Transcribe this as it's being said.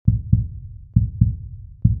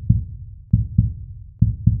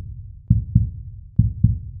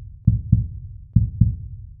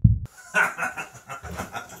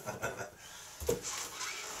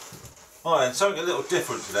Alright, and something a little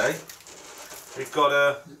different today. We've got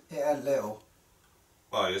a... Yeah, little.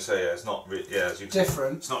 Well, you say yeah, it's not really... Yeah, as you can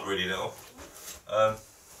different. See, it's not really little. Don't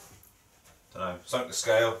know, something to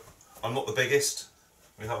scale. I'm not the biggest.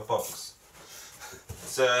 We have a box.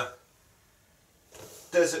 It's a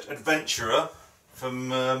Desert Adventurer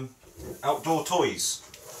from Outdoor Toys.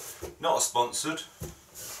 Not sponsored.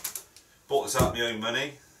 Bought this out of my own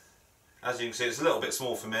money. As you can see, it's a little bit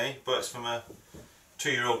small for me, but it's from a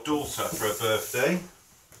 2-year-old daughter for her birthday.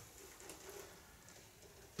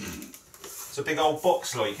 It's a big old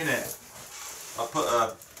box like, isn't it? I'll put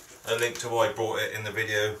a link to why I brought it in the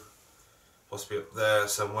video, possibly up there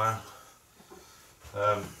somewhere.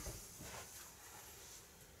 Yeah,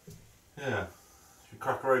 should we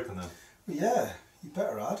crack her open then? Well, yeah, you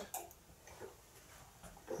better add.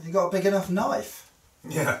 Have you got a big enough knife?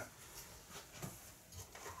 Yeah.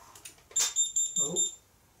 Oh.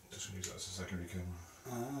 Just use that as a secondary camera.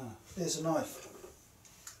 Ah, here's a knife.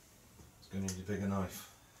 It's going to need a bigger knife.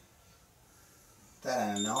 That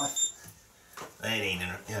ain't a knife. They ain't in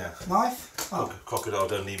it. Yeah. Knife? Oh. Crocodile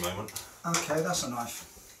Dundee moment. Okay, that's a knife.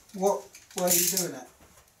 What way are you doing it?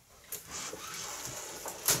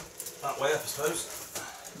 That way up, I suppose.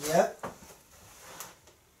 Yeah.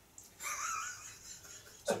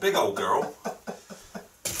 It's a big old girl.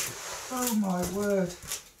 Oh my word.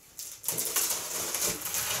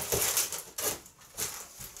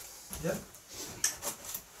 Yep.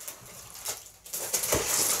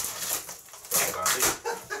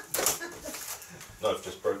 Knife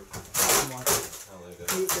just broke. Oh my god. Oh, there you go.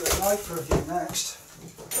 We'll do a knife review next.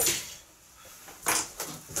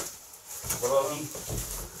 Well,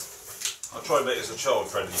 I'll try and make this a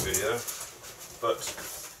child-friendly video, but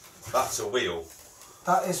that's a wheel.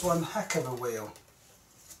 That is one heck of a wheel.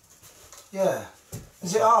 Yeah.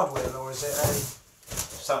 Is it hard wheel or is it a...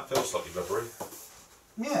 That feels slightly rubbery.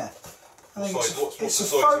 Yeah. I think What's it's the a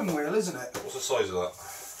size foam wheel, isn't it? What's the size of that?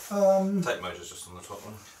 Tape measure's just on the top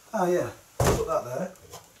one. Oh yeah. Put that there.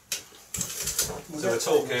 So we're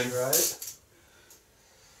talking...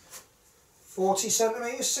 40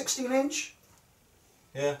 centimetres, 16 inch?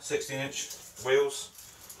 Yeah, 16-inch wheels.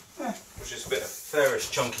 Yeah. Which is a bit of fairish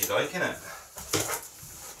chunky like, isn't it?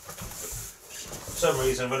 For some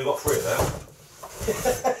reason I've only got 3 of them.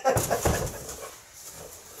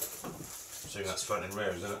 Assuming that's front and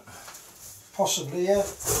rear, isn't it? Possibly, yeah.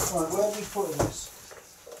 Right, where are we putting this?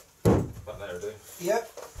 Back there, I do. Yep.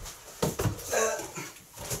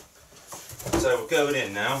 So we're going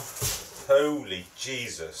in now. Holy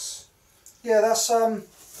Jesus. Yeah, that's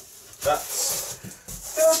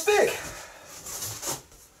big.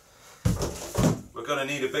 We're going to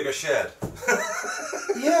need a bigger shed.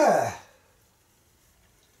 Yeah.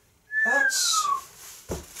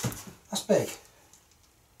 That's big.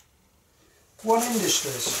 One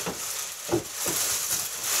Industries.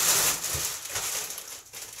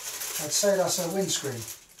 I'd say that's a windscreen.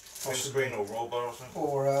 Windscreen or roll bar or something.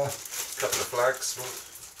 Or a couple of flags. A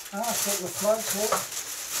couple of flags, yeah.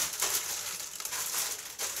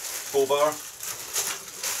 Bull bar.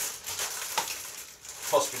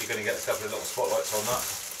 Possibly going to get a couple of little spotlights on that.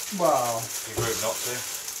 Wow. Be rude not to.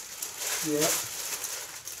 Yeah.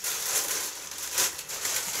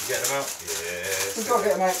 You get them out? Yeah. You've got to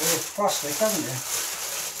get them out with plastic, haven't you?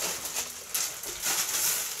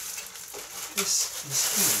 This is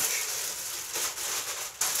huge.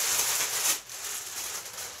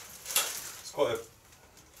 It's quite a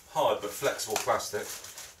hard but flexible plastic.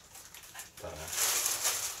 Don't know.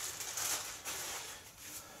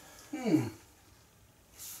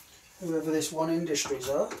 Whoever this One Industries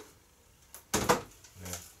are. Yeah.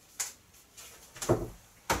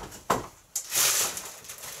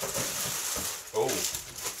 Oh,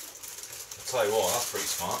 I'll tell you what, that's pretty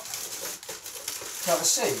smart. Have a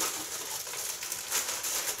seat.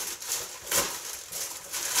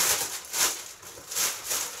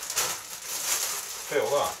 Feel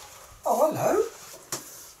that? Oh, hello.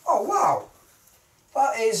 Oh, wow.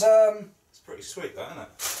 That is, It's pretty sweet, that, isn't it?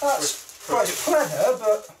 that's, well, it's pleather,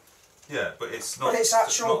 but... Yeah, but it's not... But it's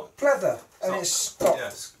actual pleather, and it's got... Yeah,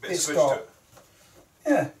 it's a bit it's of got, to it.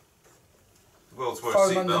 yeah. The world's worst Foam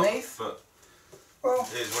seatbelt, underneath. but Well,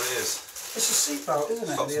 it is what it is. it's a seatbelt, isn't it?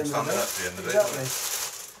 At Stops the them end of standing the up at the end of it. Exactly.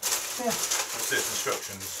 Yeah. Let's see its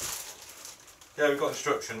instructions. Yeah, we've got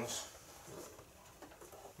instructions.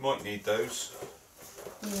 Might need those.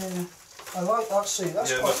 Yeah. I like that seat. That's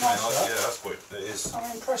yeah, quite nice. That. Yeah, that's quite. It is.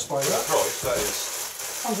 I'm impressed by The that. price, that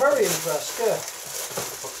is. I'm very impressed. Yeah.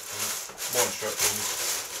 More instructions.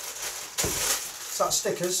 Is that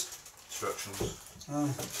stickers? Instructions. Oh.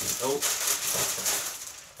 Oh.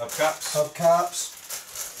 Hubcaps. Hubcaps.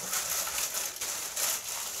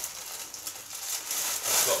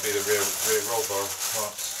 It's got to be the rear roll bar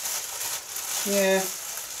parts. Yeah.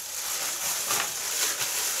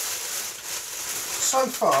 So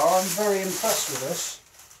far, I'm very impressed with this.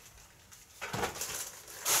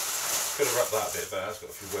 Could have wrapped that a bit better. It's got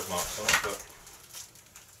a few web marks on it, but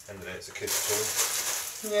end of the day, it's a kid's toy.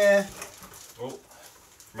 Yeah. Oh,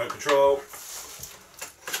 remote control.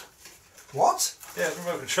 What? Yeah, it's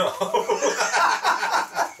remote control.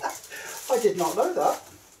 I did not know that.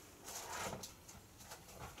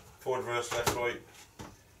 Forward, reverse, left, right.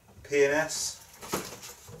 P&S.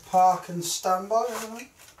 Park and standby, isn't it?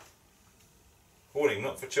 Warning,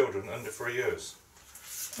 not for children under 3 years.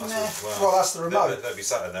 That's well, that's the remote. They'd be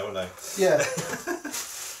sat in there, wouldn't they? Yeah.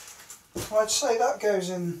 Well, I'd say that goes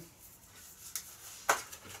in.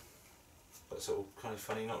 Got sort of kind of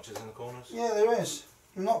funny notches in the corners. Yeah, there is.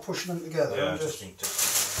 I'm not pushing them together. Yeah, I'm just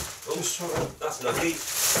sort of. That's lucky.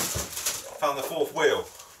 Found the fourth wheel.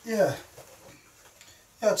 Yeah.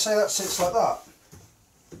 Yeah, I'd say that sits like that.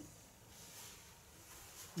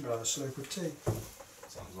 I'm gonna have a sloop of tea.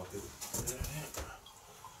 Sounds like it.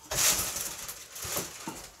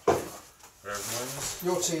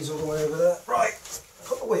 Your tea's all the way over there. Right.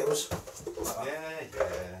 Put the wheels. Yeah.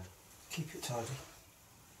 Keep it tidy.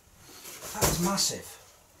 That is massive.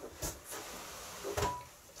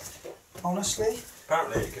 Honestly.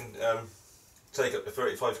 Apparently it can take up to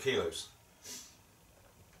 35 kilos.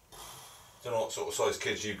 Don't know what sort of size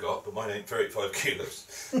kids you got, but mine ain't 35 kilos.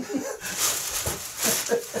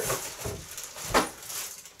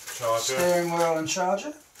 Charger. Steering wheel and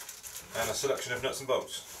charger. And a selection of nuts and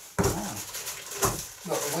bolts. Wow.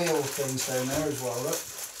 Got the wheel things down there as well, look.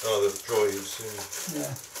 Oh, the drives.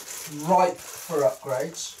 Yeah. Ripe for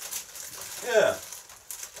upgrades. Yeah.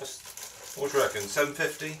 Just, what do you reckon?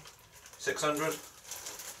 750? 600?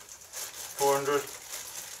 400?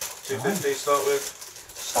 250 start with?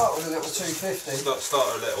 Start with a little 250. Start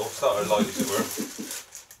her little, start her light as it were.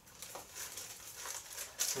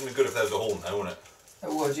 Wouldn't be good if there was a horn though, wouldn't it? It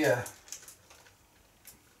would, yeah.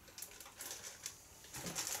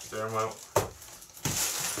 Steering wheel.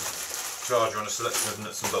 Charger on a selection of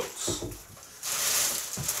nuts and bolts.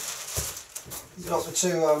 You've got the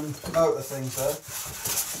two motor things there.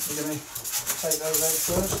 You're going to take those out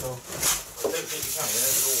first, or? I don't think you can, yeah,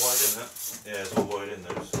 it's all wired in there. Yeah, it's all wired in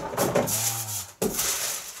those.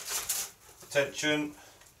 Attention,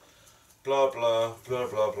 blah blah, blah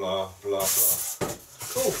blah blah, blah blah.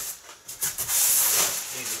 Cool.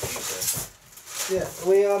 Easy peasy. Yeah,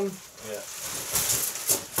 we Yeah.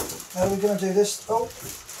 how are we going to do this? Oh,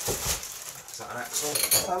 Is that an axle?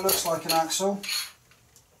 that looks like an axle.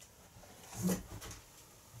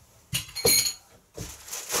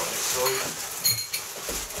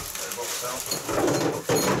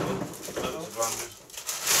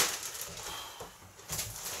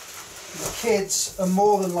 Kids are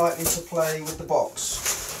more than likely to play with the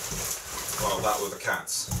box. Well, that with the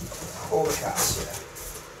cats. Or the cats, yeah.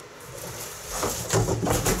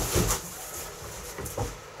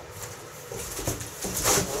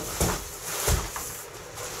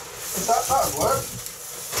 That would work.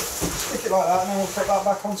 Stick it like that and then we'll put that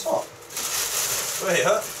back on top. There you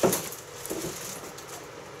are.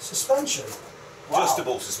 Suspension. Wow.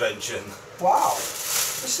 Adjustable suspension. Wow.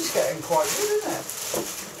 This is getting quite good, isn't it?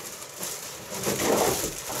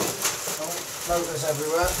 Oh, motors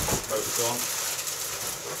everywhere. Motor's on.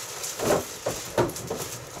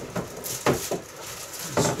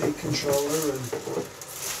 Speed controller and...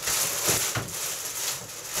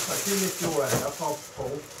 If you lift your head up, I'll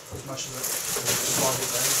pull as much as it slide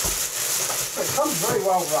it down. But it comes very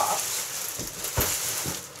well wrapped.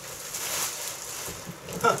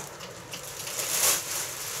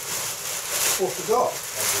 What we got?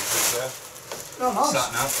 Oh, nice. Sat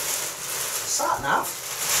nav. Sat nav?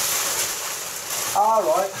 Ah,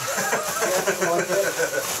 right. Yeah, I like it.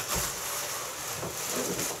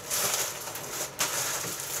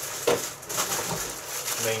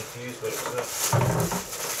 Main fuse, but it's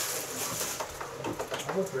I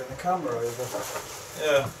would bring the camera over.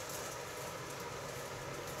 yeah.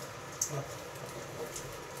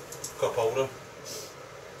 Cup holder.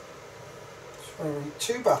 So,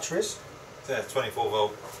 2 batteries. Yeah, 24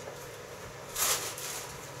 volt.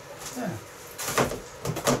 Yeah.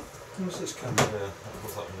 What's this camera? Yeah,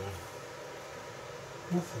 what's that doing?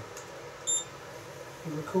 Nothing.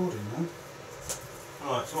 We're recording now.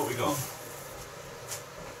 Alright, so what we got?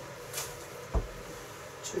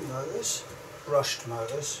 2 motors. Brushed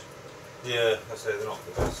motors. Yeah, I say they're not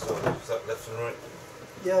the best. So is that left and right?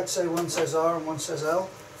 Yeah, I'd say one says R and one says L.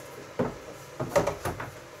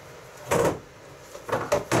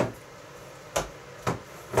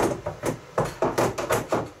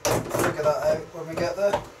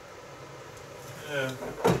 Yeah.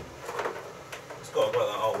 It's got to go out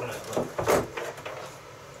that hole, isn't it? But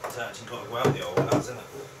it's actually got to go out the hole, that's, isn't it?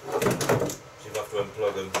 So you have to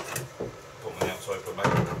unplug and put them on the outside, put them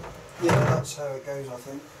back in. Yeah, that's how it goes, I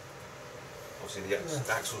think. Obviously the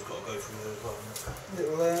axle's got to go through there as well, isn't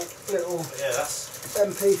it? Little yeah, that's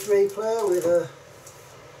MP3 player with a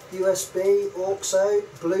USB, aux out,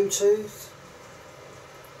 Bluetooth,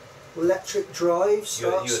 electric drive,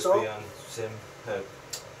 start, USB stop. and SIM,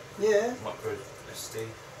 Yeah. micro SD.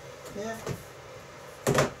 Yeah.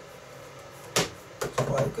 It's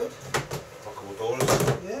quite good. Lockable doors.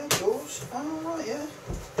 Yeah, doors. Oh, right, yeah.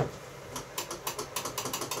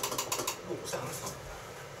 Oh, what's that?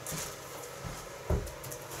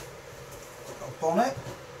 Got a bonnet.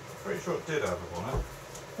 Pretty sure it did have a bonnet.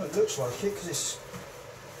 Well, it looks like it because it's.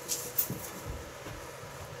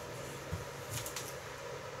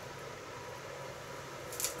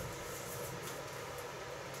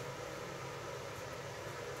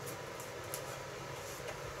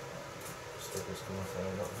 Stickers come off there a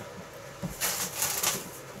little bit.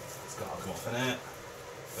 It's got to come off in it.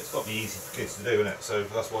 But it's got to be easy for kids to do, isn't it? So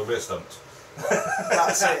that's why we're stumped.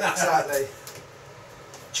 That's it, exactly.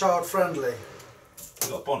 Child friendly. It's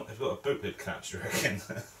got a bonnet, it's got a boot lid catch, do you reckon?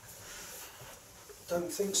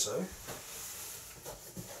 Don't think so.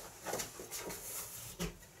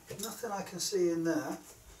 Nothing I can see in there.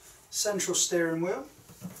 Central steering wheel.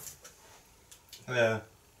 Yeah.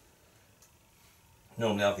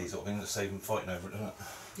 Normally have these sort of things that save them fighting over it, doesn't it?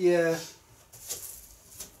 Yeah.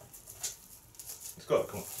 It's got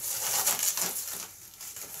to come on.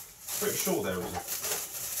 Pretty sure there is a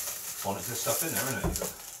bonnet to stuff in there, isn't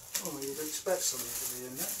it? Oh, you'd expect something to be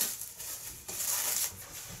in there.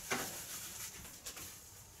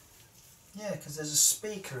 Yeah, because there's a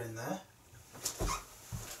speaker in there.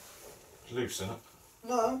 It's loose, isn't it?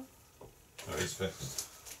 No. Oh, it's fixed.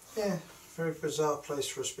 Yeah, very bizarre place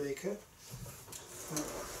for a speaker.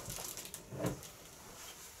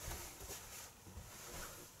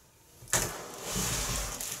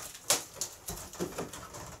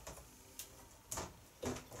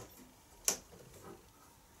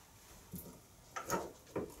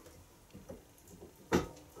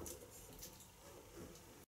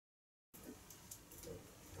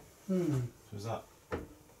 Who's that?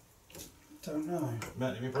 Don't know.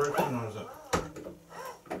 Meant to be broken, or is it?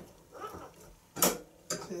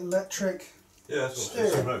 Is it electric? Yeah, it's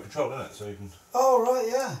Steering. remote control, isn't it? So you can. Oh, right,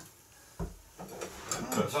 yeah.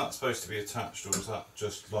 But is that supposed to be attached, or is that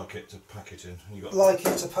just like it to pack it in? You got Like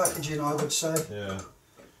it's a packaging, I would say. Yeah,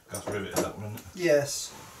 that's riveted that one, isn't it?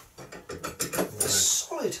 Yes. It's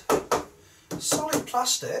solid. Solid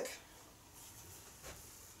plastic.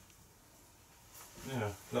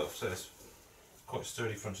 Yeah, look, so it's quite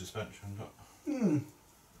sturdy front suspension, but.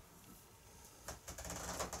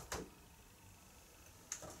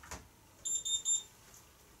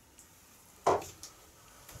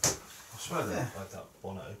 I swear they had that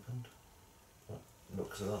bonnet opened, but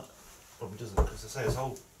looks at that. Probably doesn't, because they say it's a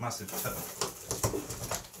whole massive tunnel.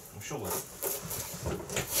 I'm sure that.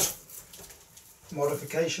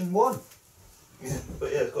 Modification 1. Yeah,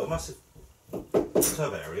 but yeah, it's got a massive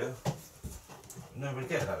tub area. Nobody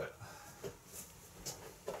get at it.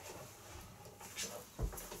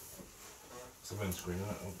 It's a windscreen, isn't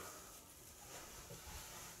it?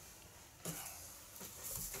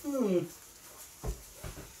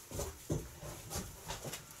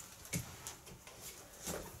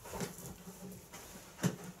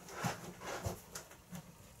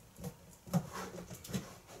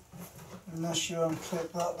 Unless you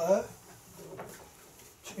unclip that there.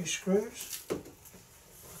 2 screws.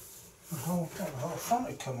 The whole front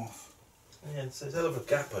would come off. Yeah, so there's a hell of a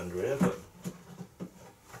gap under here, but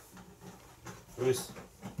there is.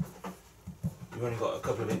 You've only got a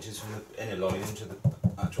couple of inches from the inner line into the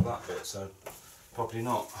actual that bit, so probably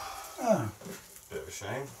not. Oh. Bit of a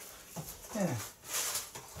shame. Yeah.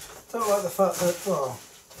 Don't like the fact that, well.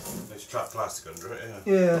 There's trapped plastic under it,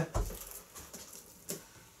 yeah. Yeah.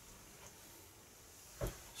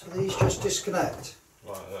 So these just disconnect.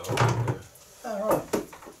 Right, that'll go. Oh, right.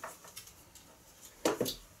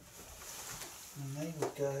 And they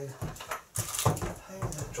would go.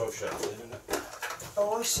 Drive shaft in, isn't it?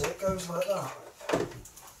 Oh, I see. It goes like that.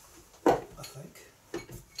 I think.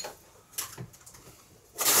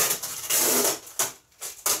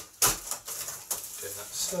 Yeah,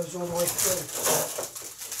 that's. Goes all the way through.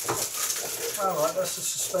 Alright, that's the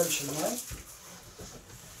suspension now.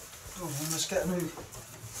 Oh, and let's get a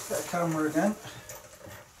camera again.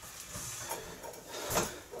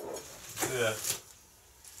 Yeah.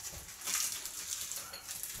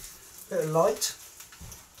 Bit of light.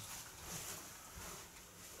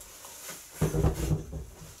 Yeah,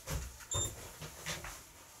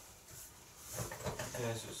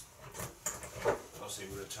 it's just obviously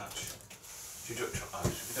we'll attach. Should we do it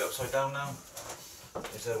upside down now?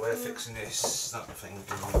 Is there a way of fixing this? That thing.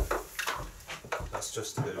 That's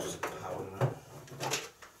just a bit of power, isn't it?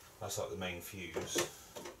 That's like the main fuse.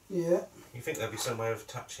 Yeah. You think there'd be some way of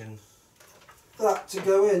attaching that to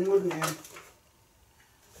go in, wouldn't you?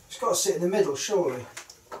 It's got to sit in the middle, surely.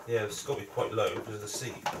 Yeah, it's got to be quite low because of the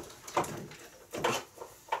seat.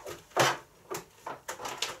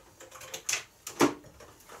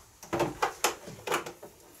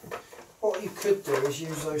 What you could do is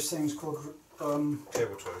use those things called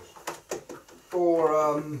Cable toys.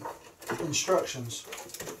 or instructions.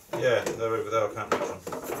 Yeah, they're over there, I can't reach them.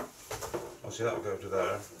 Obviously that'll go to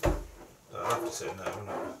there. That'll have to sit in there, won't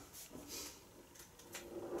it?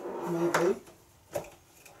 Maybe.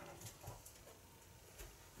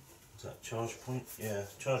 Is that charge point? Yeah,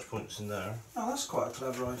 charge point's in there. Oh, that's quite a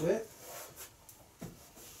clever idea.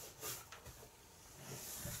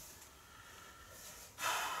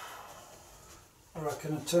 I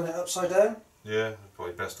reckon I'd turn it upside down. Yeah,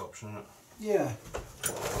 probably best option, isn't it? Yeah.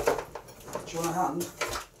 Do you want a hand?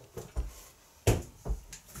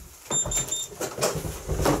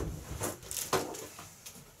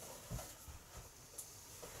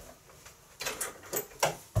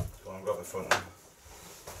 Go on, grab the front one.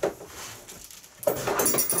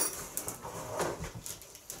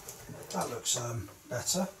 That looks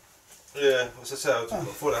better. Yeah, as I said, I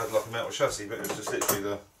thought it had like a metal chassis, but it was just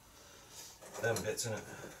literally them bits, isn't it?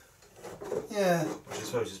 Yeah. Which I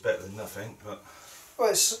suppose is better than nothing, but... Well,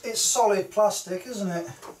 it's solid plastic, isn't it?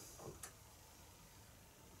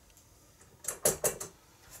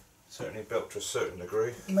 Certainly built to a certain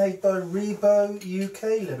degree. Made by Rebo UK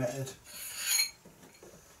Limited.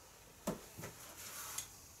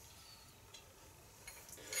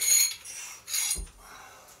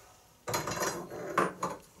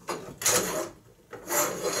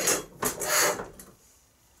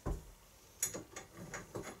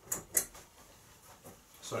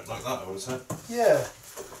 Something like that, I would say. Yeah.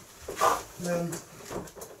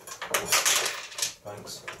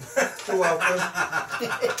 Thanks. You're welcome. Right,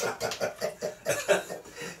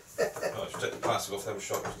 I should take the plastic off them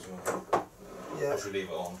shocks as well. Yeah. Or should we leave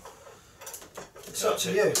it on? It's up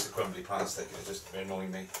to you. It's the crumbly plastic, it just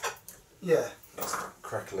annoying me. Yeah. It's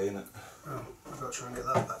crackly, isn't it? Oh, I've got to try and get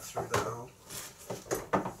that back through the hole.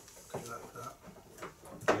 Good luck with that.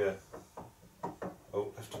 Yeah. Oh,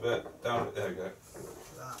 lift a bit, down a bit, there we go.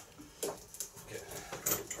 That. Okay.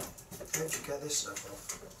 Don't you get this stuff off?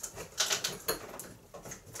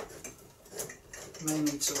 May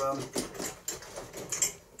need to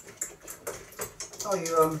oh,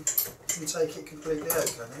 you can take it completely out,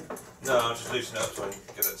 can you? No, I'll just loosen it up so I can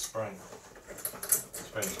get that spring. The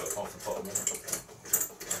spring's got off the bottom, isn't it?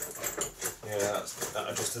 Yeah,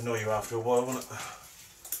 that'll just annoy you after a while, won't it?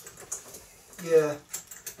 Yeah.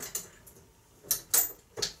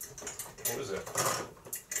 What is it?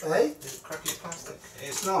 Hey? Is it cracky plastic? It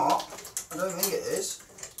It's is. not. I don't think it is.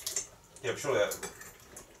 Yeah, but surely that...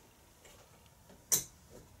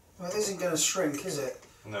 Well, it isn't going to shrink, is it?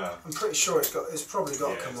 No. I'm pretty sure it's probably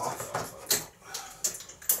got to come it's off.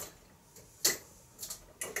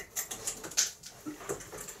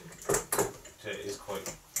 It is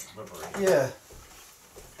quite rubbery. Yeah.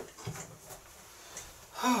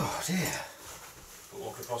 Oh dear. But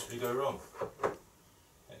what could possibly go wrong?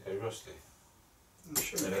 It'd go rusty. I'm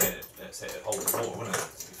sure. Then it'd hold the water, wouldn't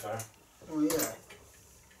it, to be fair? Oh yeah.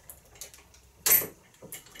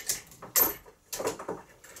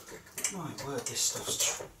 My word, this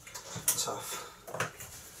stuff's tough.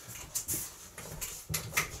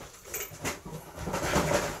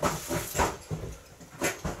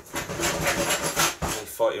 And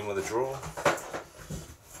fighting with a drawer.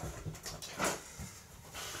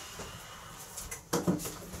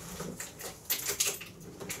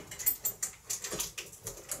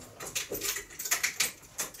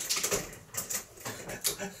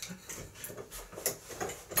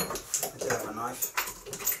 I do have a knife.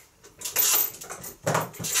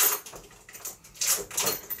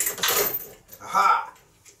 Aha!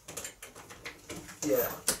 Yeah.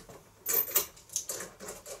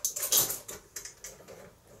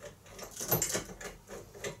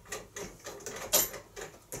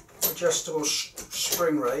 Adjustable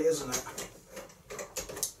spring rate, isn't it?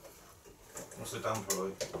 What's the damper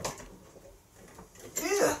like?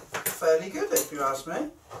 Yeah, fairly good if you ask me.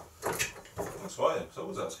 That's why, because I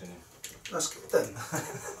was asking you. That's good then.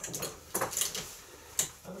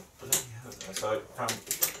 Oh, bloody hell. So,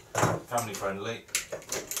 family friendly.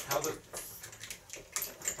 How the...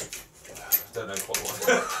 I don't know quite what.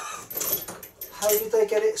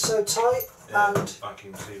 get it so tight. Yeah, And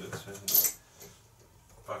vacuum seal it.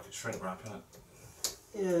 Vacuum shrink wrap, isn't it?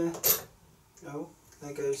 yeah. Oh,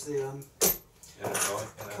 there goes the Yeah, right.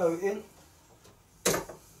 Yeah. coating.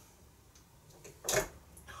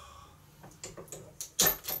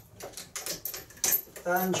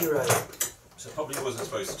 And you're out. So probably wasn't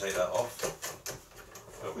supposed to take that off,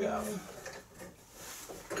 but we have.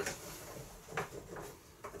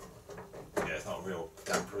 Yeah, it's not a real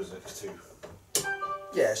damper, is it? It's too.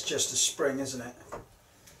 Yeah, it's just a spring, isn't it?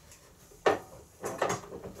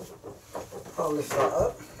 I'll lift that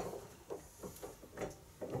up.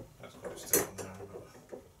 That's quite stiff on there,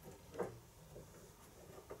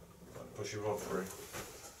 but push your rod through.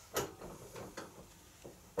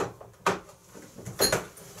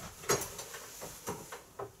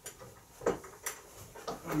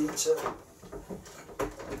 I need to.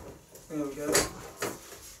 There we go.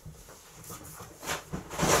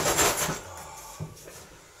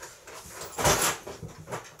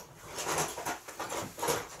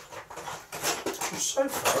 So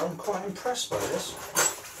far, I'm quite impressed by this.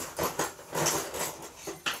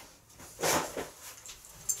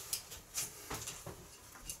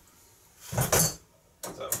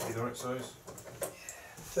 Is that the right size?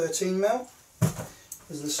 13mm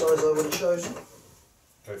is the size I would have chosen.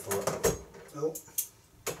 Go for it. Oh.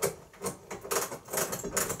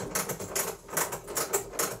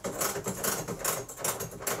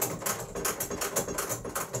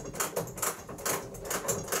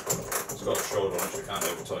 It's got a shoulder on it, so you can't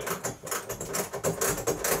over tighten it.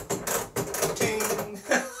 Ting!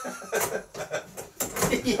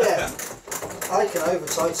 Yeah, I can over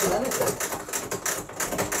tighten anything.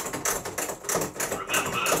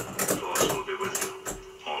 Remember, the force will be with you,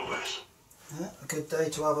 always. Yeah, a good day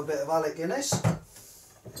to have a bit of Alec Guinness.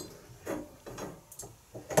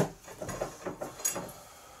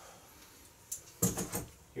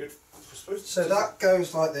 You're supposed to. So that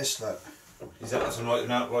goes like this, look. Is that that's right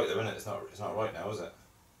now? Right though, isn't it? It's not right now, is it?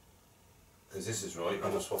 Because this is right. I'm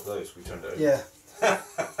gonna swap those. We turned it over. Yeah.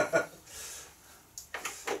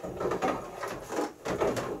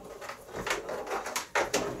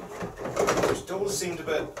 It all seemed a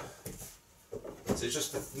bit. Is it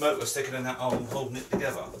just the motor sticking in that arm holding it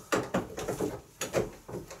together?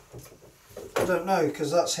 I don't know,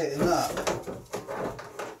 because that's hitting that.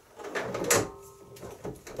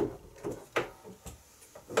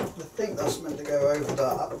 I think that's meant to go over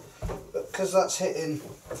that, but because that's hitting,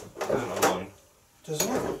 Online. doesn't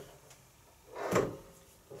it?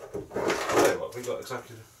 Yeah, what we got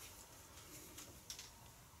exactly.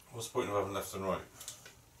 What's the point of having left and right?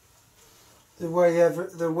 The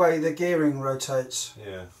way the gearing rotates.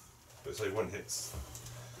 Yeah, but say one hits.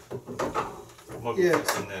 Model Yeah.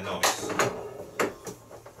 fits in there nice.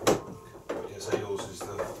 But yeah, so yours is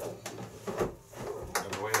the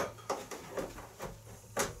other way up.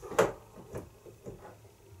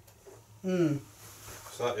 Hmm.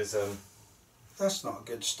 So that is That's not a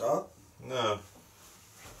good start. no.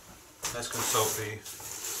 Let's consult the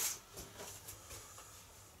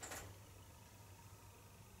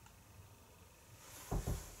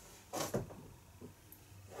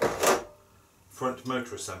front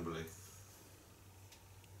motor assembly.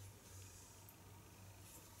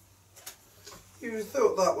 You would have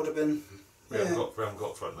thought that would have been. We haven't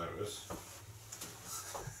got front motors.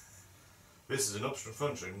 This is an optional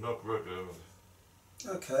function, not regular.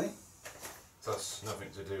 Okay. That's nothing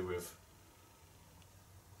to do with.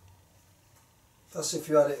 That's if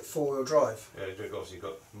you had it 4-wheel drive. Yeah, you obviously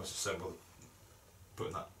must assemble,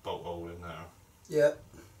 putting that bolt hole in there. Yeah.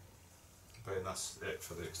 But then that's it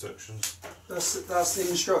for the instructions. That's the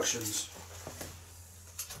instructions.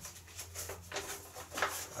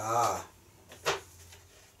 Ah.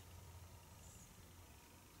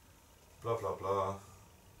 Blah blah blah.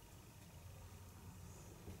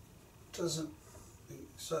 Doesn't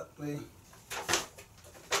exactly.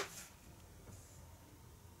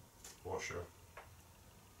 Washer.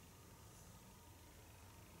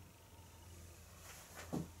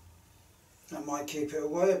 That might keep it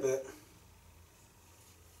away a bit.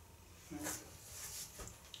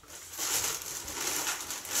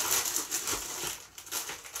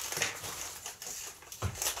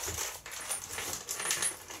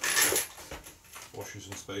 Washers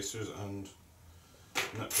and spacers and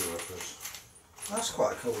nut workers. That's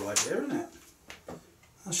quite a cool idea, isn't it?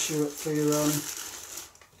 That's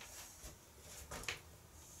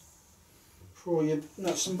for all your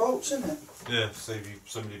nuts and bolts, isn't it? Yeah, save you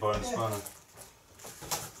somebody buying a Yeah. spanner.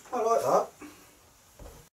 I like that.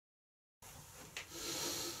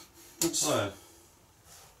 That's, Oh, yeah.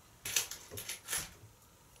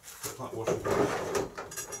 Put that washer.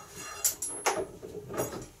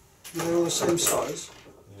 They're all the same size.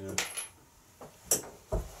 Yeah.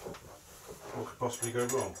 What could possibly go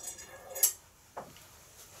wrong?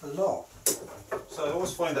 A lot. So I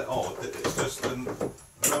always find it odd that it's just the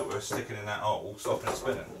motor sticking in that hole, stopping it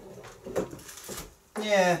spinning.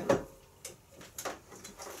 Yeah.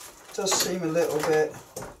 Does seem a little bit.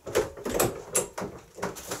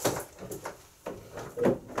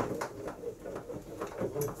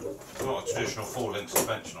 It's not a traditional 4-link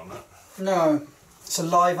suspension on that. No. It's a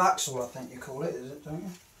live axle, I think you call it, is it, don't you?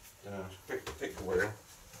 Yeah, pick the wheel.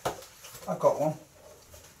 I've got one.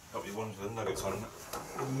 Got me one of the nuggets on it.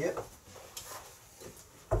 Yep.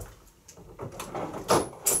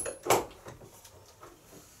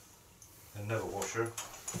 Another washer.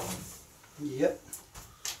 Yep.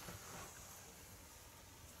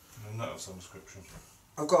 And a nut of some description.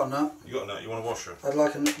 I've got a nut. You got a nut? You want a washer? I'd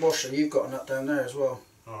like a washer. You've got a nut down there as well.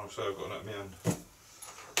 Oh, so I've got a nut in my hand.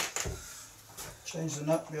 Change the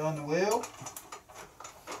nut behind the wheel.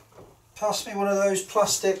 Pass me one of those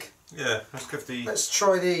plastic. Yeah, let's give the... Let's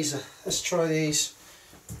try these. Let's try these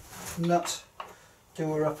nut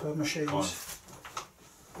doer upper machines.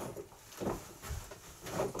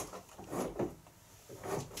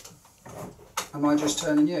 Am I just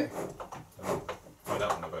turning you? Find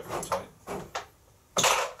out when they're both tight.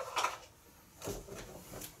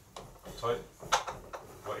 Tight?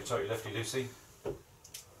 Right, you tight, lefty loosey.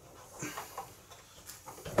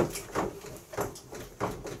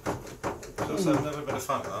 So I've never been a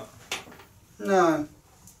fan of that. No.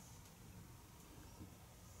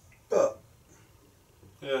 But.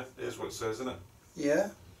 Yeah, it is what it says, isn't it? Yeah.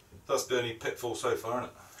 That's the only pitfall so far, isn't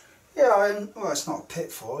it? Yeah, well, it's not a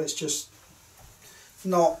pitfall, it's just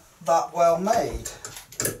not that well made.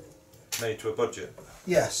 Made to a budget.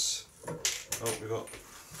 Yes. Oh, we got...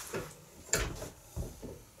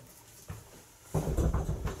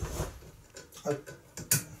 I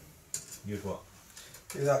You'd what?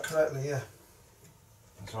 do that correctly, yeah.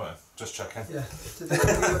 That's right, just checking. Yeah.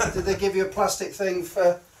 Did they give you a plastic thing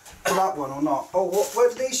for that one or not? Oh, where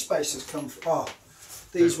do these spacers come from? Oh,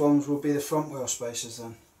 these ones will be the front wheel spacers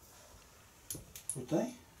then. Would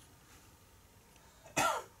they?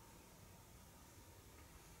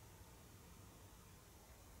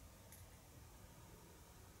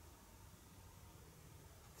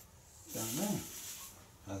 Don't know.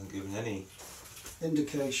 Hasn't given any.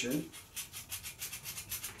 Indication.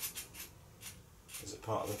 Is it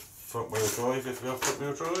part of the front wheel drive if we have front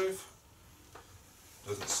wheel drive?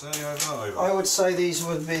 Doesn't say over. I would say these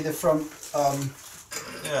would be the front.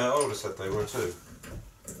 Yeah, I would have said they were too.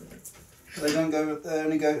 They don't go. They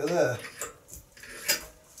only go to there.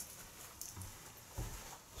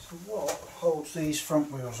 So what holds these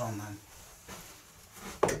front wheels on then?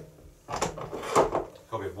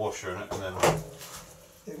 Got to be a washer in it, and then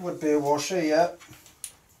It would be a washer, yeah.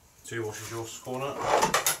 2 washers your corner.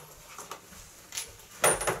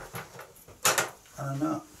 And a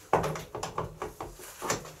nut.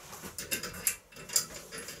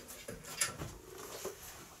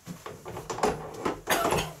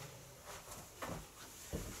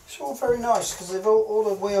 It's all very nice because they've all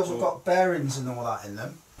the wheels have got bearings and all that in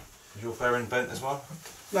them. Is your bearing bent as well?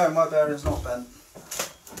 No, my bearing's not bent.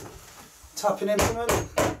 Tapping implement.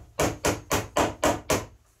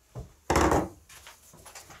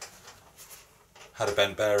 Had a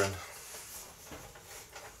bent bearing.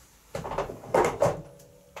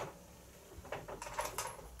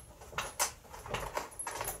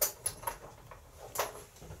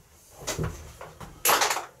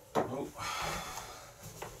 Oh.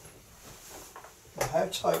 How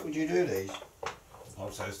tight would you do these? I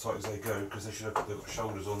would say as tight as they go because they've got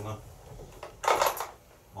shoulders on the.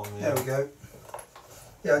 There we go.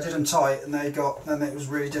 Yeah, I did them tight and then it was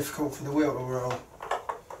really difficult for the wheel to roll.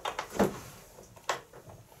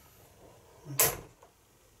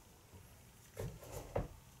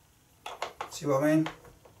 See what I mean?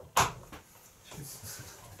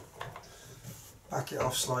 Back it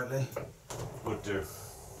off slightly. Would do.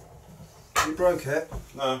 You broke it?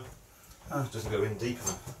 No. Oh. It doesn't go in deep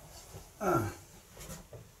enough. Oh.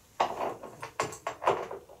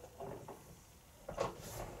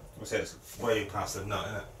 I say it's way past the nut,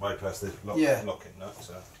 isn't it? Way past the Yeah. locking nut.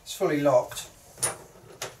 So It's fully locked.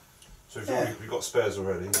 we've got spares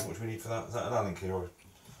already. What do we need for that? Is that an Allen key or?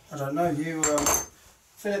 I don't know, you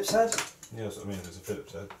Phillips head? Yeah, that's what I mean. If it's a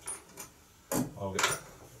Phillips head, I'll get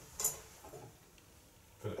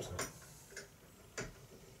Phillips head.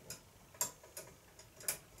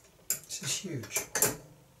 This is huge.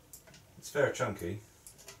 It's very chunky.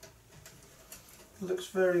 It looks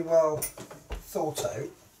very well thought out.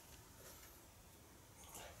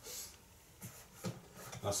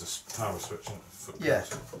 That's a power switch, isn't it? Yeah.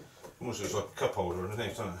 Almost looks like a cup holder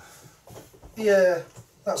underneath, doesn't it? Yeah,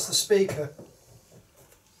 that's the speaker.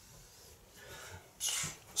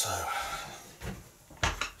 So,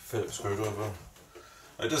 Phillips screwdriver.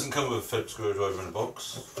 It doesn't come with a Phillips screwdriver in a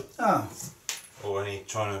box, Oh, or any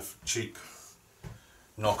kind of cheap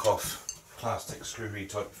knockoff plastic screwy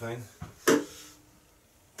type thing. do you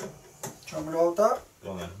want me to hold that?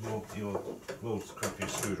 Go on then, we'll scrap your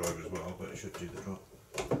screwdriver as well, but it should do the job.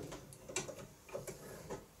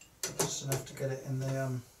 Just enough to get it in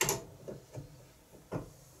the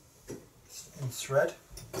in thread.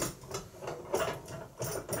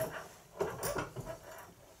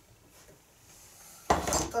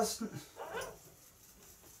 Doesn't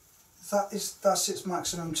that's its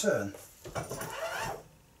maximum turn?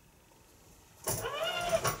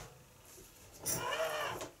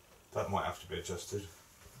 That might have to be adjusted.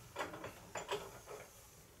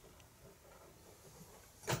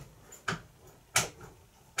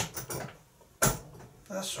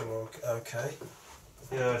 That's all okay.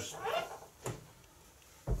 Yeah, Is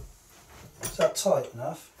that tight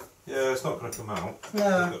enough? yeah, it's not going to come out.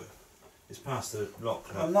 No. It's past the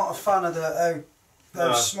lock now. I'm not a fan of the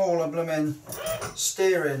No. smaller blooming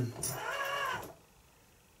steering.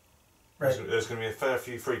 Right. There's going to be a fair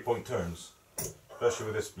few 3-point turns, especially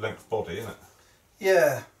with this length body, isn't it?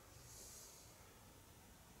 Yeah.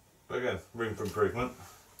 But again, room for improvement.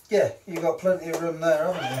 Yeah, you've got plenty of room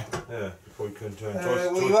there, haven't you? Yeah, before you can turn.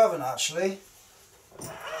 Well, you haven't actually.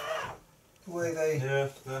 The way they... Yeah,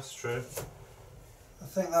 that's true. I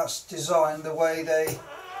think that's designed the way they...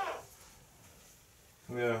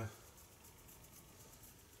 Yeah.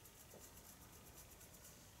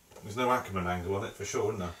 There's no Ackerman angle on it for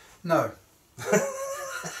sure, isn't there? No.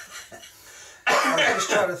 I was just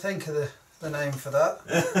trying to think of the name for that.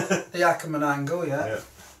 The Ackerman angle, yeah. Yeah.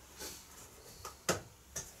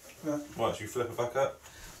 Right. Right, should you flip it back up?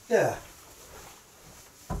 Yeah.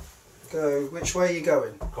 Go, which way are you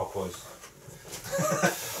going? Clockwise.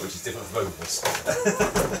 Which is different for both of us.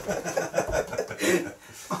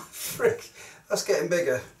 Frick, that's getting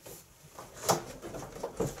bigger.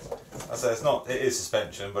 I say it's not, it is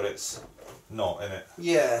suspension, but it's not, in it.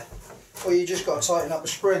 Yeah. Well, you just got to tighten up the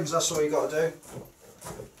springs, that's all you got to do.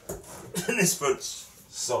 This foot's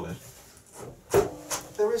solid.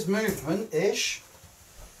 There is movement-ish,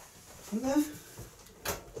 isn't there?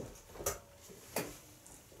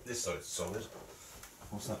 This side's solid.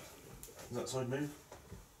 What's that? Does that side move?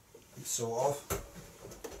 Sort of.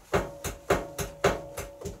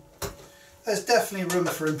 There's definitely room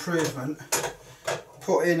for improvement.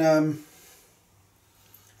 Put in a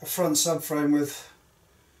front subframe with...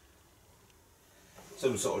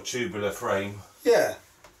 Some sort of tubular frame. Yeah.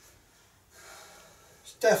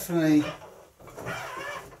 It's definitely...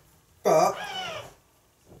 But,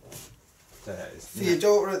 There it is. for your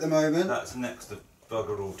daughter at the moment, That's next to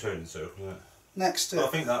bugger all turning circle, isn't it? next I to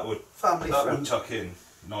think that would family would friend. tuck in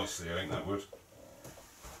nicely. I think that would.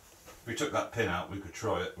 If we took that pin out, we could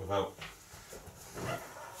try it without.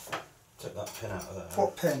 Take that pin out of there.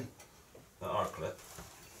 What pin? That arc clip.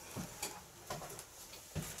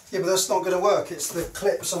 Yeah, but that's not going to work. It's the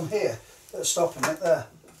clips on here that are stopping it there.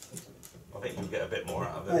 I think you'll get a bit more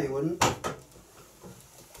out of No, it. you wouldn't.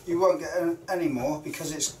 You won't get any more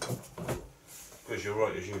because it's... Because you're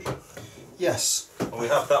right as usual. Yes. And we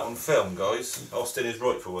have that on film, guys. Austin is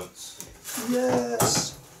right for once.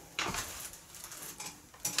 Yes.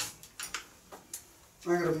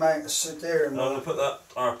 I'm going to make a steering I'm wheel. going to put that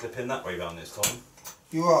arc clip in that way round this time,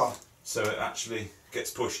 You are? so it actually gets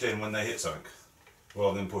pushed in when they hit something,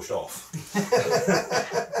 rather than pushed off.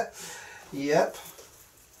 Yep.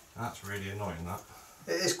 That's really annoying, that.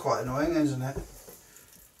 It is quite annoying, isn't it?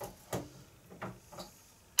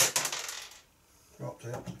 Dropped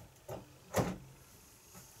it.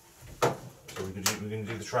 So we're going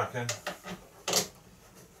to do the tracking.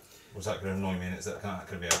 Was that going to annoy me? And is that going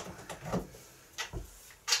to be out?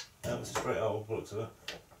 It's a straight out. We'll look to it.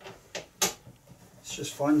 It's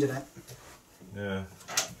just finding it. Yeah.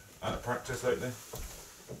 Out of practice lately.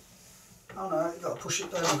 Oh no, you've got to push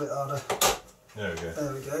it down a bit harder. There we go.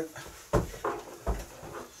 There we go.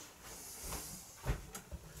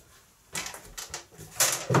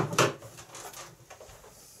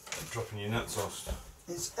 Dropping your nuts off.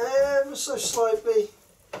 It's ever so slightly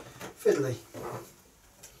fiddly.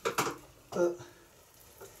 But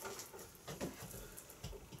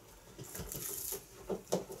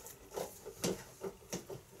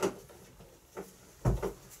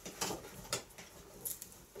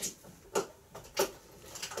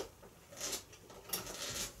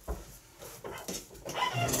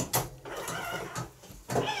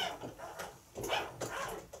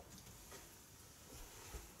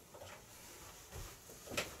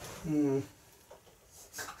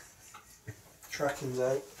Tracking's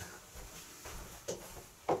out.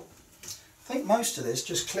 I think most of this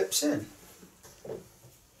just clips in.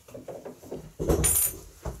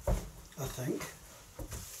 I think.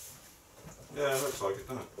 Yeah, it looks like it,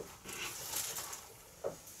 doesn't it?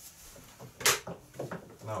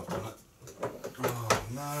 Now I've done it. Oh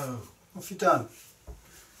no. What have you done?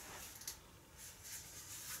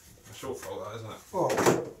 A short fault that, isn't it?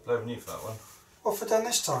 What? Blaming you for that one. What have I done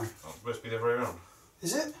this time? Oh, it's supposed to be the other way around.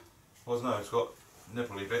 Is it? Well, no, it's got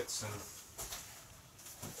nibbly bits and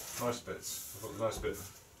nice bits. I've got the nice bit.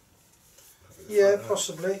 Yeah,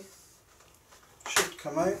 possibly. Should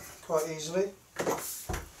come out quite easily. I'm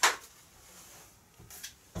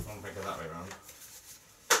thinking that way around.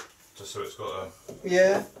 Just so it's got a...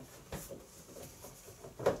 Yeah.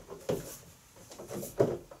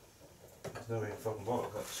 There's no way in fucking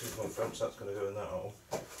bottle. That's shooting on French, that's going to go in that hole.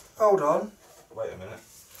 Hold on. Wait a minute.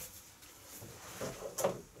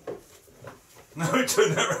 No,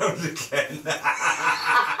 turn that round again.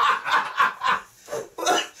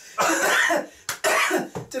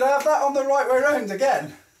 Did I have that on the right way round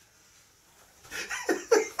again?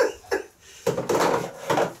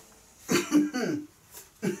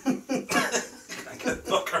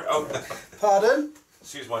 Knock her out now. Pardon?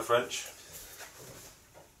 Excuse my French.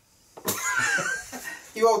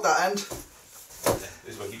 You hold that end. This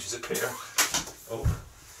is where you disappear. Oh.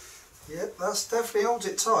 Yep, that's definitely holds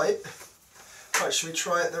it tight. Right, should we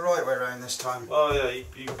try it the right way round this time? Oh yeah,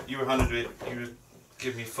 you were handed it. You were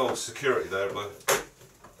giving me false security there, but.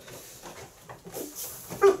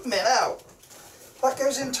 Flipping out. That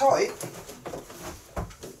goes in tight.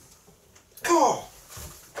 God.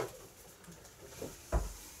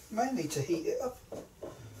 May need to heat it up.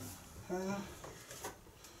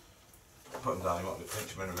 Put them down, you might be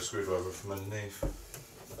pinching them in with a screwdriver from underneath.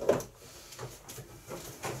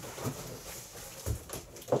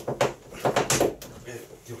 Yeah,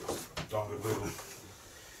 give it a darn good wiggle.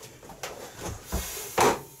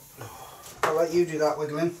 I'll let you do that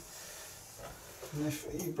wiggling. And if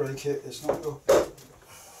you break it, it's not your...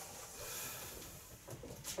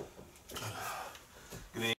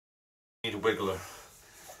 Gonna need a wiggler.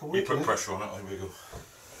 A You put wiggler? pressure on it, I wiggle.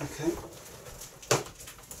 Okay.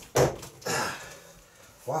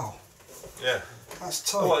 Wow. Yeah. That's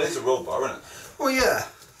tight. Oh, well, it's a roll bar, isn't it? Well, yeah.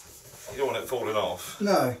 You don't want it falling off.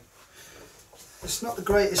 No. It's not the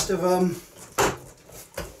greatest of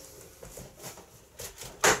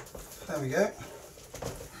There we go.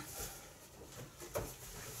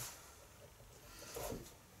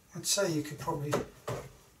 I'd say you could probably...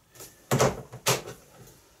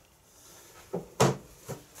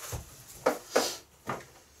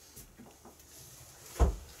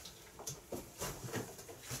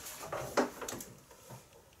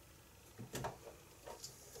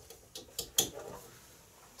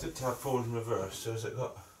 Did have forward and reverse, so has it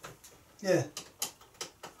got... Yeah.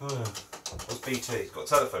 Oh yeah. What's BT? It's got a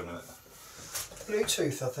telephone in it.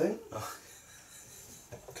 Bluetooth, I think. Oh.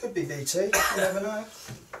 Could be BT, you never know.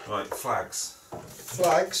 Right, flags.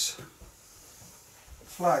 Flags.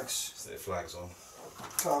 Flags. Stick flags on.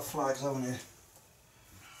 Got our flags, haven't you?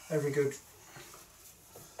 Every good...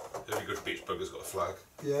 Every good beach bugger's got a flag.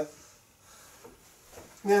 Yeah.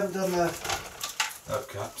 We haven't done the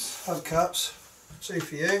Hubcaps. hubcaps. Two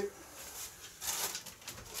for you.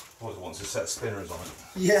 Always wants a set of spinners on it.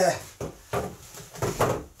 Yeah.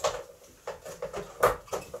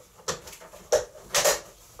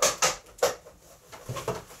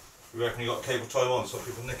 You reckon you got a cable tie on so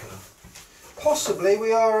people nicking them? Possibly,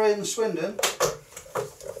 we are in Swindon.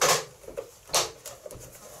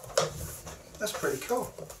 That's pretty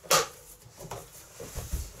cool.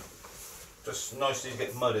 Just nice that you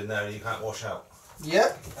get mud in there and you can't wash out.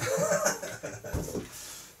 Yep.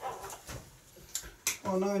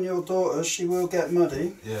 Well, knowing your daughter, she will get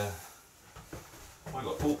muddy. Yeah. I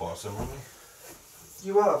got pull bar somewhere, haven't we?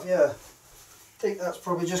 You have, yeah. I think that's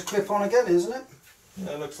probably just clip on again, isn't it?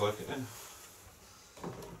 Yeah, it looks like it, yeah.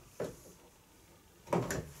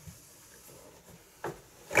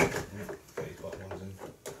 Okay, bottom ones in.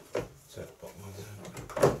 Set bottom ones in.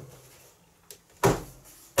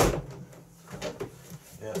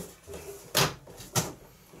 Yeah.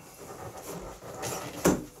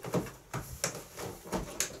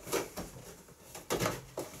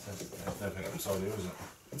 There's nothing upside here, is it?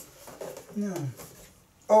 No.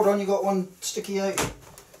 Hold on, you got one sticky out.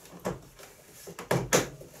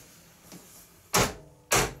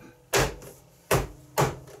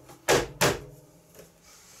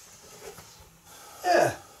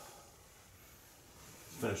 Yeah.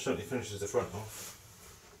 Certainly finishes the front off.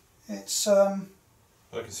 It's I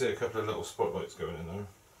can see a couple of little spotlights going in there.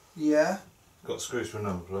 Yeah. Got screws for a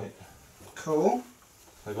number plate. Cool.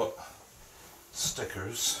 They've got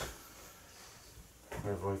stickers.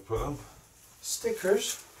 Wherever I put them.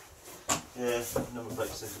 Stickers. Yeah, number plate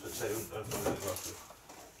stickers, but say I'm gonna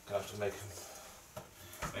have to make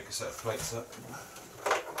a set of plates up.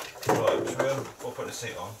 Right, should we we'll put the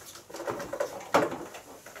seat on.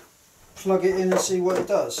 Plug it in and see what it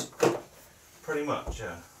does. Pretty much,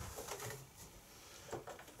 yeah.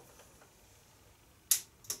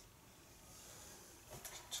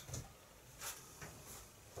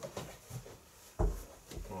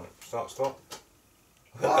 Right, stop.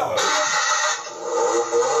 Wow.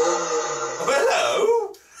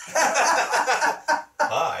 Hello!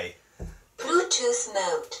 Hi. Bluetooth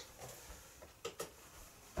mode.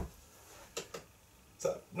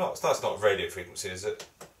 That's not radio frequency, is it?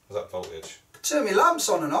 Is that voltage? Turn my lamps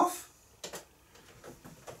on and off.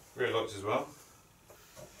 Rear lights as well.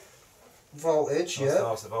 Voltage, yeah.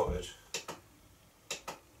 That's the voltage.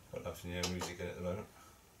 Got nothing new music in it at the moment.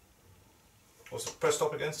 Press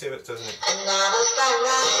stop again, see if it does anything.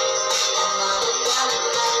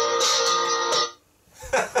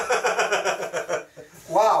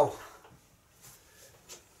 Wow.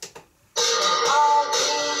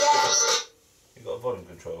 You got a volume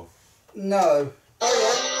control? No.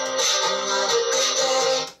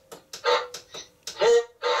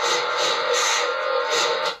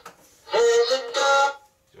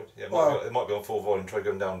 Yeah, Wow. it might be on full volume. Try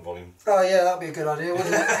going down volume. Oh yeah, that'd be a good idea,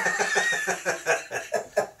 wouldn't it?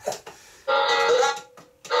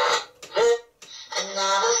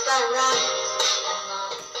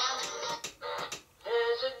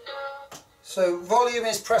 So volume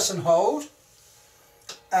is press and hold,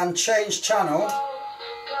 and change channel.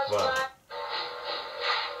 Wow.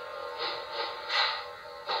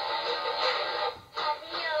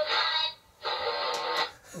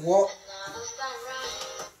 What?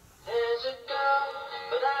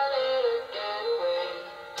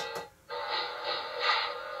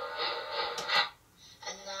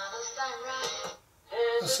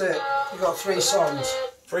 That's it. You've got 3 songs.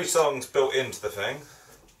 3 songs built into the thing.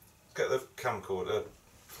 Get the camera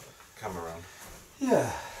around. Yeah.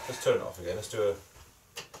 Let's turn it off again. Let's do a.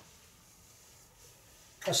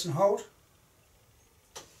 Press and hold.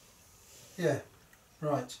 Yeah.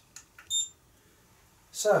 Right.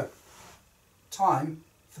 So, time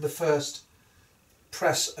for the first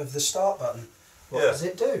press of the start button. What does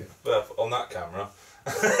it do? Well, on that camera.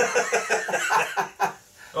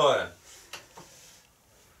 Right then.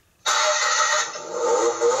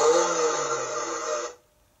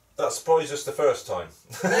 That surprised us the first time.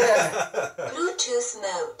 Yeah. Bluetooth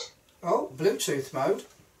mode. Oh, Bluetooth mode.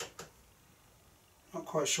 Not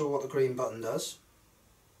quite sure what the green button does.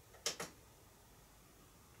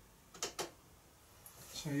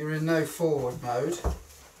 So you're in no forward mode.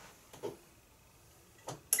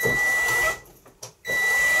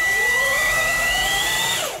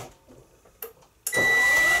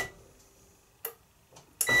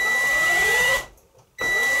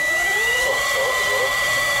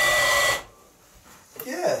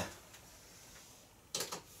 Yeah.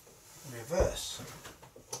 Reverse.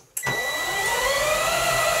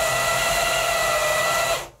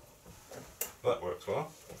 That works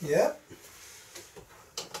well. Yeah.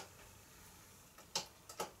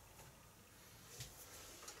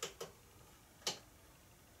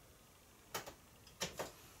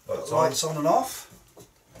 That's Lights on and off.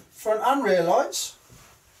 Front and rear lights.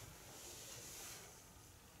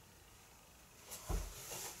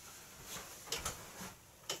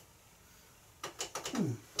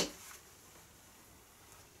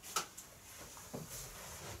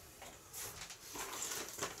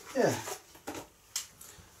 Yeah.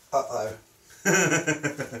 Uh-oh.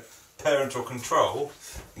 Parental control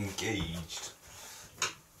engaged.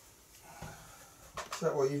 Is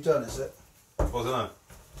that what you've done, is it? Well, I don't know.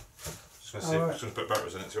 Just gonna see. Alright. Just gonna put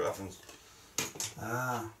batteries in it. See what happens.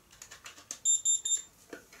 Ah.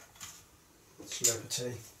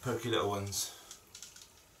 Celebrity. Pokey little ones.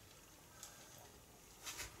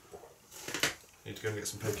 Need to go and get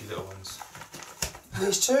some pokey little ones.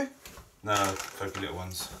 These two? No, pokey little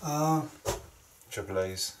ones. Ah. Triple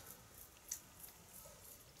A's.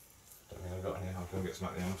 Don't think I've got any. I'll go and get some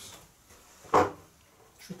at the house.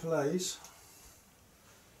 Triple A's.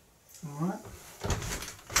 Alright.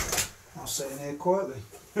 I'll sit in here quietly.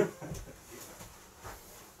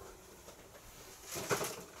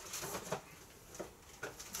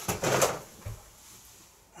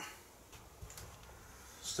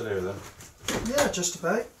 Still here then. Yeah, just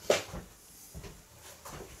about.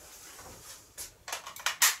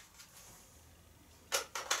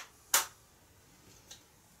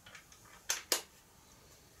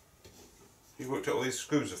 You worked out all these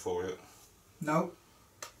screws are for it? No.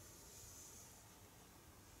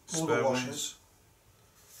 All the Spare washers.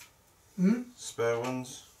 ones? Spare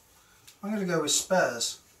ones? I'm going to go with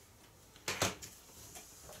spares.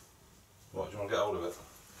 What, do you want to get hold of it?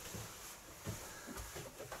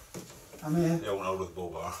 I'm here. Yeah, I want hold of the ball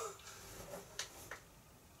bar.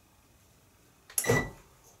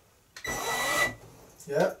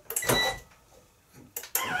 Yeah.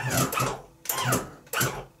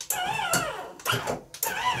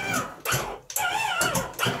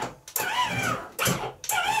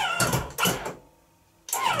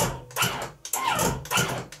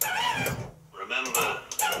 Remember,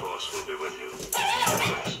 the Force will be with you.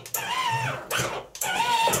 Always.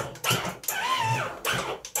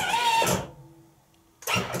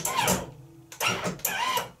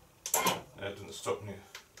 Yeah, it doesn't stop me.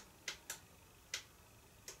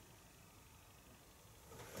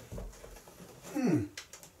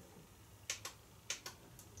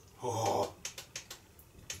 Oh,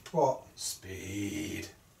 What? speed.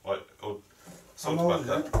 Right, oh, I'm someone's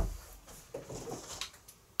holding back it. up.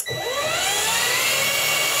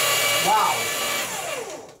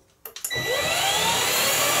 Wow.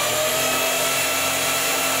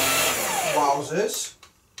 Wowzers.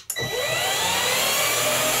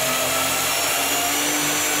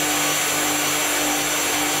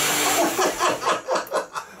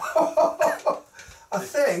 I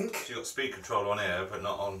think, She's got speed control on here, but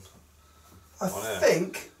not on. I on air.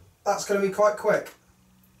 think that's going to be quite quick.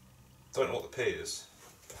 Don't know what the P is.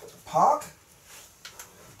 Park?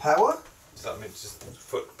 Power? Does that mean it's just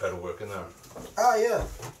foot pedal working there? Ah, yeah.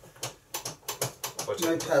 If I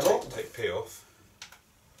No pedal. Take P off.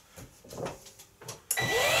 Yeah.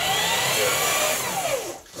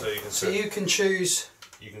 So you can So you can choose.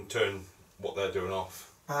 you can turn what they're doing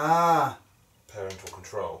off. Ah. Parental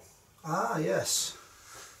control. Ah, yes.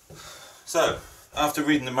 So, after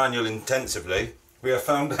reading the manual intensively, we have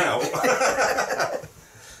found out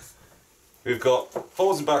we've got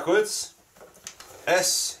forwards and backwards.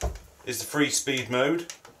 S is the free speed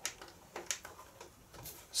mode.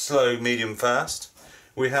 Slow, medium, fast.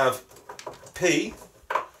 We have P,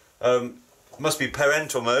 must be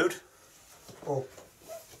parental mode. Or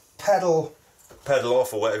pedal. Pedal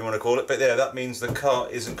off or whatever you want to call it, but yeah, that means the car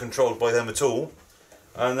isn't controlled by them at all.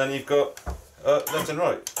 And then you've got left and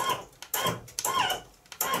right.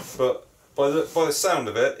 But by the sound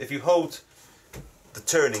of it, if you hold the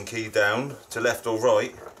turning key down to left or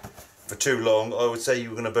right for too long, I would say you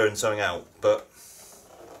were going to burn something out, but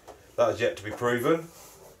that is yet to be proven.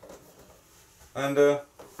 And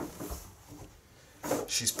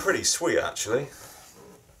she's pretty sweet actually.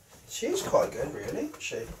 She's quite good, really, isn't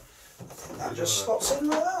she? That just slots in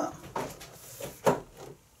like that.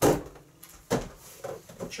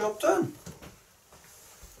 Job done.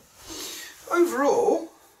 Overall,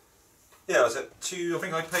 Yeah, I was at I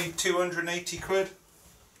think I paid 280 quid.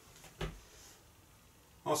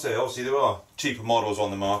 I'll say, obviously there are cheaper models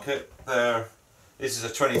on the market. This is a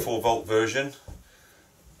 24 volt version.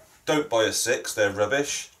 Don't buy a 6, they're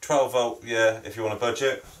rubbish. 12 volt, yeah, if you want a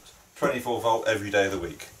budget. 24 volt every day of the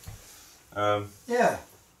week. yeah.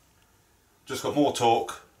 Just got more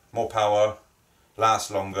torque, more power,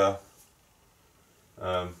 lasts longer,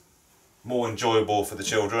 more enjoyable for the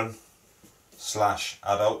children /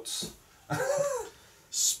 adults.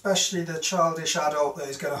 Especially the childish adult that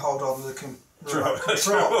is going to hold on to the remote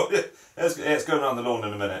control. Yeah, it's going around the lawn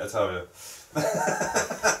in a minute, I tell you.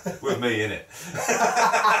 With me in it.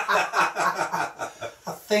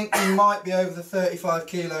 I think we might be over the 35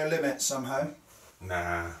 kilo limit somehow.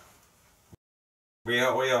 Nah. We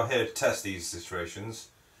are here to test these situations.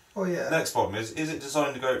 Oh yeah. Next problem is it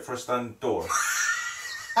designed to go out for a standard door?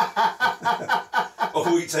 Or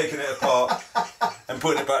are we taking it apart and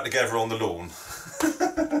putting it back together on the lawn?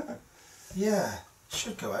 Yeah.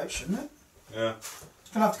 Should go out, shouldn't it? Yeah. It's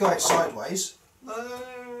going to have to go out sideways.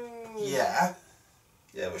 Yeah.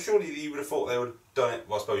 Yeah, but surely you would have thought they would have done it.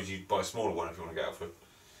 Well, I suppose you'd buy a smaller one if you want to get out for it.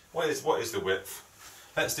 What is the width?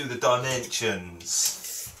 Let's do the dimensions.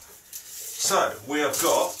 So, we have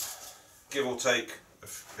got, give or take,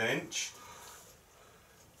 an inch.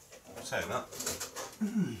 I'm saying that.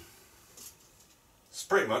 It's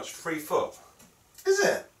pretty much 3 foot. Is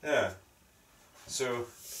it? Yeah. So,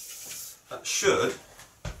 that should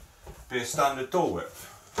be a standard door width.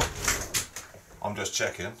 I'm just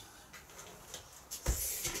checking.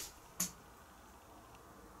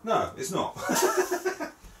 No, it's not.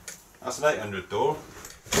 That's an 800 door.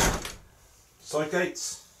 Side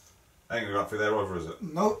gates. Ain't going to go through there either, is it?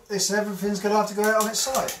 Nope, everything's going to have to go out on its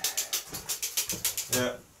side.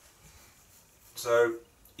 Yeah. So,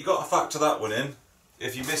 you got to factor that one in.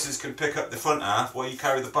 if your missus can pick up the front half while you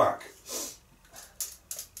carry the back.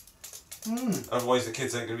 Otherwise the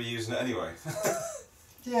kids ain't going to be using it anyway.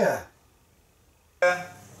 Yeah. Yeah.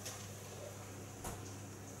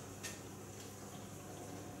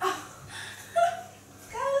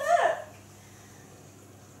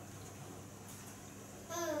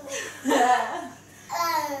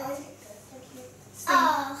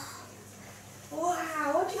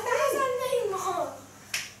 Wow, what do you think? What's that name on?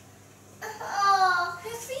 Oh,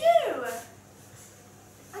 it's for you.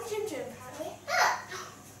 And Jim Jim, apparently.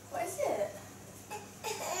 What is it?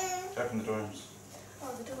 Open the doors.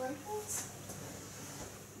 Oh, the door opens.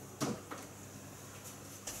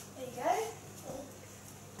 There you go.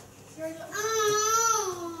 You're in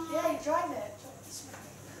yeah, you drive it.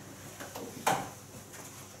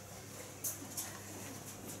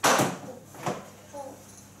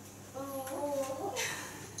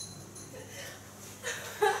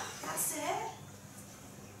 That's it.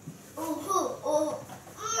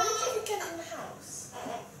 How did you get in the house?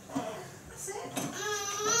 That's it.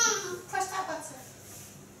 Press that button.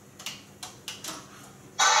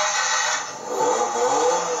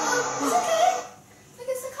 It's okay. Look,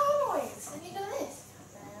 it's the car noise. Then you do this.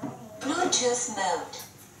 Bluetooth mode.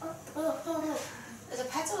 There's a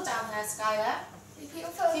pedal down there, Skylar. You put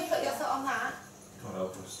your foot on that. God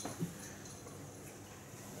help us.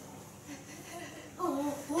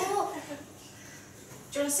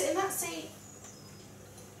 Do you want to sit in that seat?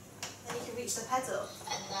 Then you can reach the pedal.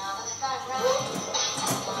 And now the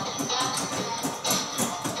sunrise.